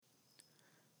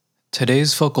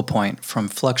Today's focal point, from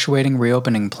fluctuating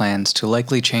reopening plans to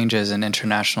likely changes in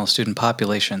international student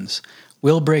populations,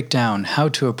 will break down how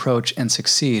to approach and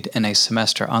succeed in a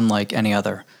semester unlike any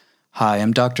other. Hi,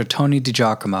 I'm Dr. Tony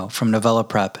Giacomo from Novella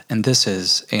Prep, and this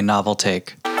is A Novel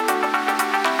Take.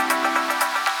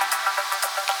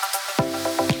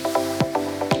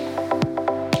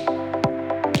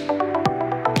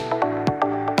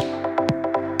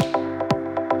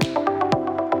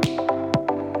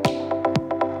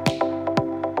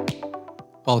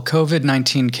 While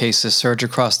COVID-19 cases surge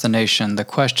across the nation, the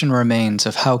question remains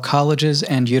of how colleges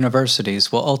and universities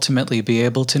will ultimately be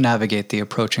able to navigate the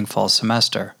approaching fall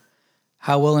semester.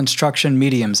 How will instruction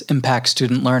mediums impact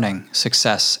student learning,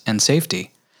 success, and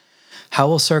safety? How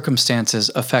will circumstances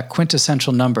affect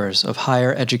quintessential numbers of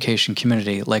higher education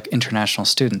community like international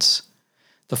students?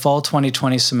 The fall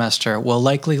 2020 semester will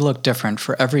likely look different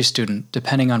for every student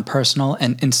depending on personal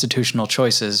and institutional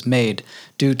choices made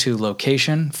due to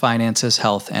location, finances,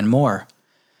 health, and more.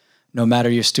 No matter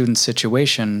your student's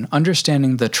situation,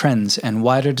 understanding the trends and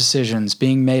wider decisions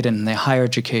being made in the higher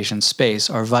education space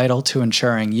are vital to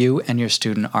ensuring you and your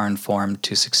student are informed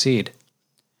to succeed.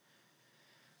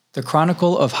 The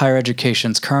Chronicle of Higher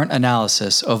Education's current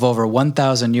analysis of over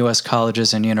 1,000 U.S.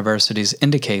 colleges and universities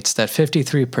indicates that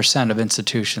 53% of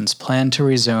institutions plan to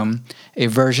resume a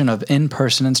version of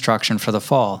in-person instruction for the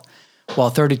fall, while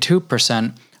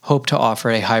 32% hope to offer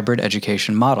a hybrid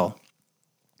education model.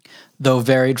 Though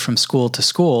varied from school to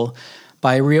school,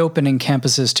 by reopening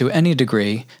campuses to any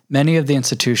degree, many of the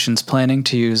institutions planning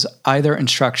to use either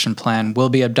instruction plan will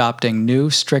be adopting new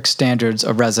strict standards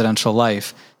of residential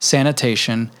life,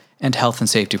 sanitation, and health and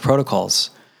safety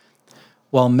protocols.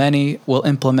 While many will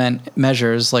implement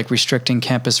measures like restricting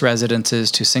campus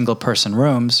residences to single-person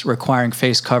rooms, requiring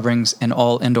face coverings in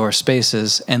all indoor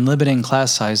spaces, and limiting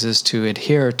class sizes to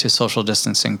adhere to social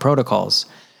distancing protocols.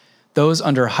 Those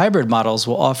under hybrid models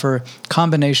will offer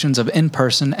combinations of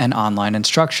in-person and online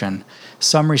instruction,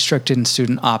 some restricted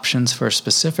student options for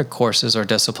specific courses or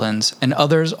disciplines, and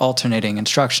others alternating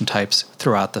instruction types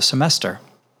throughout the semester.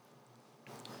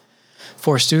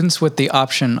 For students with the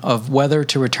option of whether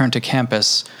to return to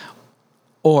campus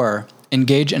or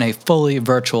engage in a fully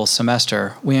virtual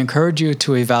semester, we encourage you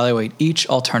to evaluate each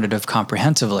alternative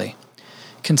comprehensively.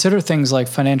 Consider things like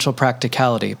financial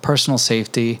practicality, personal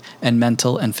safety, and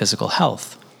mental and physical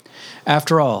health.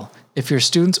 After all, if your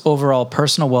student's overall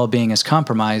personal well-being is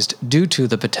compromised due to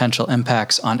the potential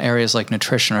impacts on areas like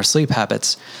nutrition or sleep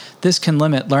habits, this can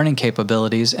limit learning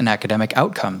capabilities and academic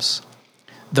outcomes.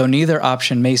 Though neither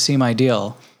option may seem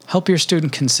ideal, help your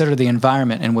student consider the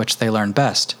environment in which they learn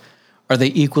best. Are they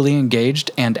equally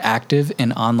engaged and active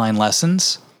in online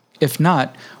lessons? If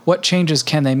not, what changes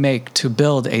can they make to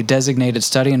build a designated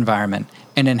study environment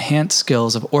and enhance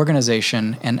skills of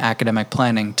organization and academic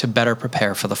planning to better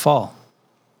prepare for the fall?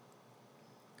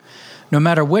 No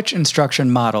matter which instruction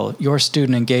model your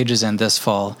student engages in this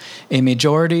fall, a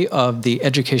majority of the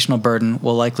educational burden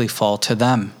will likely fall to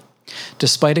them.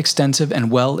 Despite extensive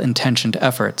and well-intentioned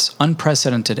efforts,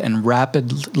 unprecedented and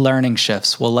rapid learning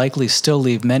shifts will likely still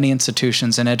leave many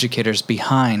institutions and educators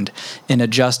behind in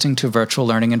adjusting to virtual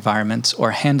learning environments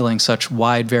or handling such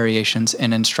wide variations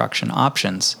in instruction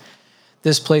options.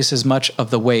 This places much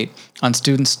of the weight on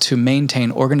students to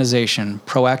maintain organization,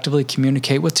 proactively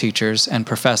communicate with teachers and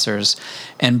professors,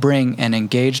 and bring an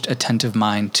engaged, attentive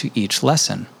mind to each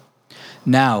lesson.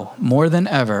 Now, more than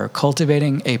ever,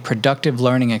 cultivating a productive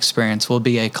learning experience will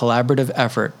be a collaborative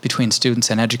effort between students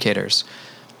and educators.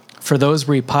 For those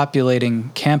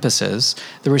repopulating campuses,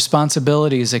 the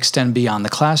responsibilities extend beyond the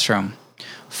classroom.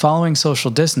 Following social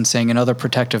distancing and other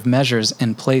protective measures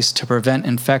in place to prevent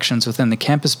infections within the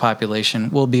campus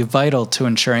population will be vital to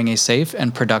ensuring a safe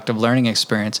and productive learning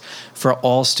experience for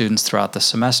all students throughout the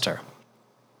semester.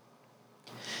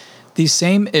 These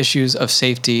same issues of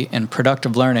safety and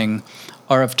productive learning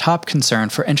are of top concern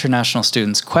for international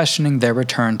students questioning their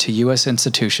return to U.S.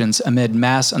 institutions amid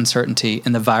mass uncertainty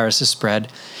in the virus's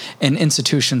spread and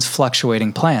institutions'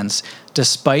 fluctuating plans,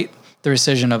 despite the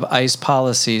rescission of ICE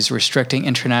policies restricting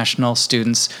international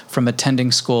students from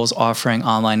attending schools offering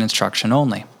online instruction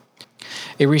only.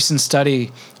 A recent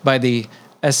study by the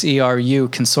SERU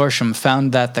Consortium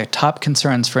found that the top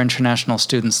concerns for international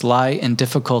students lie in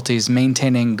difficulties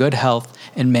maintaining good health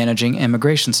and managing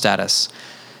immigration status.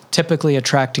 Typically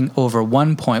attracting over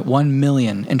 1.1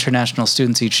 million international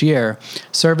students each year,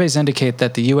 surveys indicate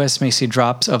that the U.S. may see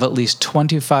drops of at least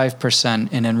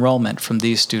 25% in enrollment from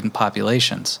these student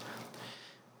populations.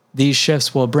 These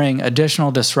shifts will bring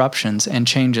additional disruptions and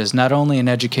changes not only in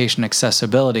education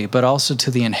accessibility, but also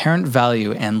to the inherent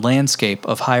value and landscape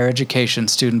of higher education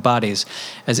student bodies,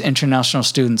 as international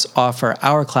students offer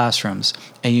our classrooms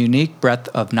a unique breadth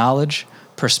of knowledge,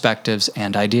 perspectives,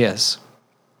 and ideas.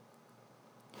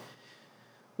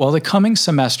 While the coming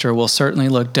semester will certainly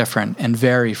look different and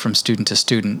vary from student to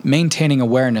student, maintaining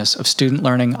awareness of student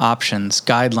learning options,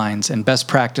 guidelines, and best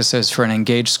practices for an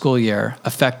engaged school year,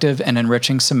 effective and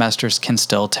enriching semesters can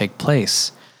still take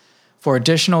place. For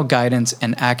additional guidance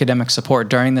and academic support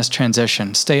during this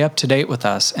transition, stay up to date with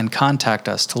us and contact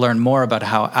us to learn more about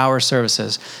how our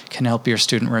services can help your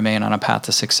student remain on a path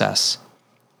to success.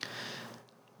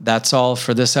 That's all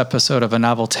for this episode of A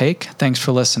Novel Take. Thanks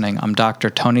for listening. I'm Dr.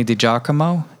 Tony Di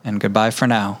Giacomo, and goodbye for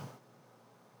now.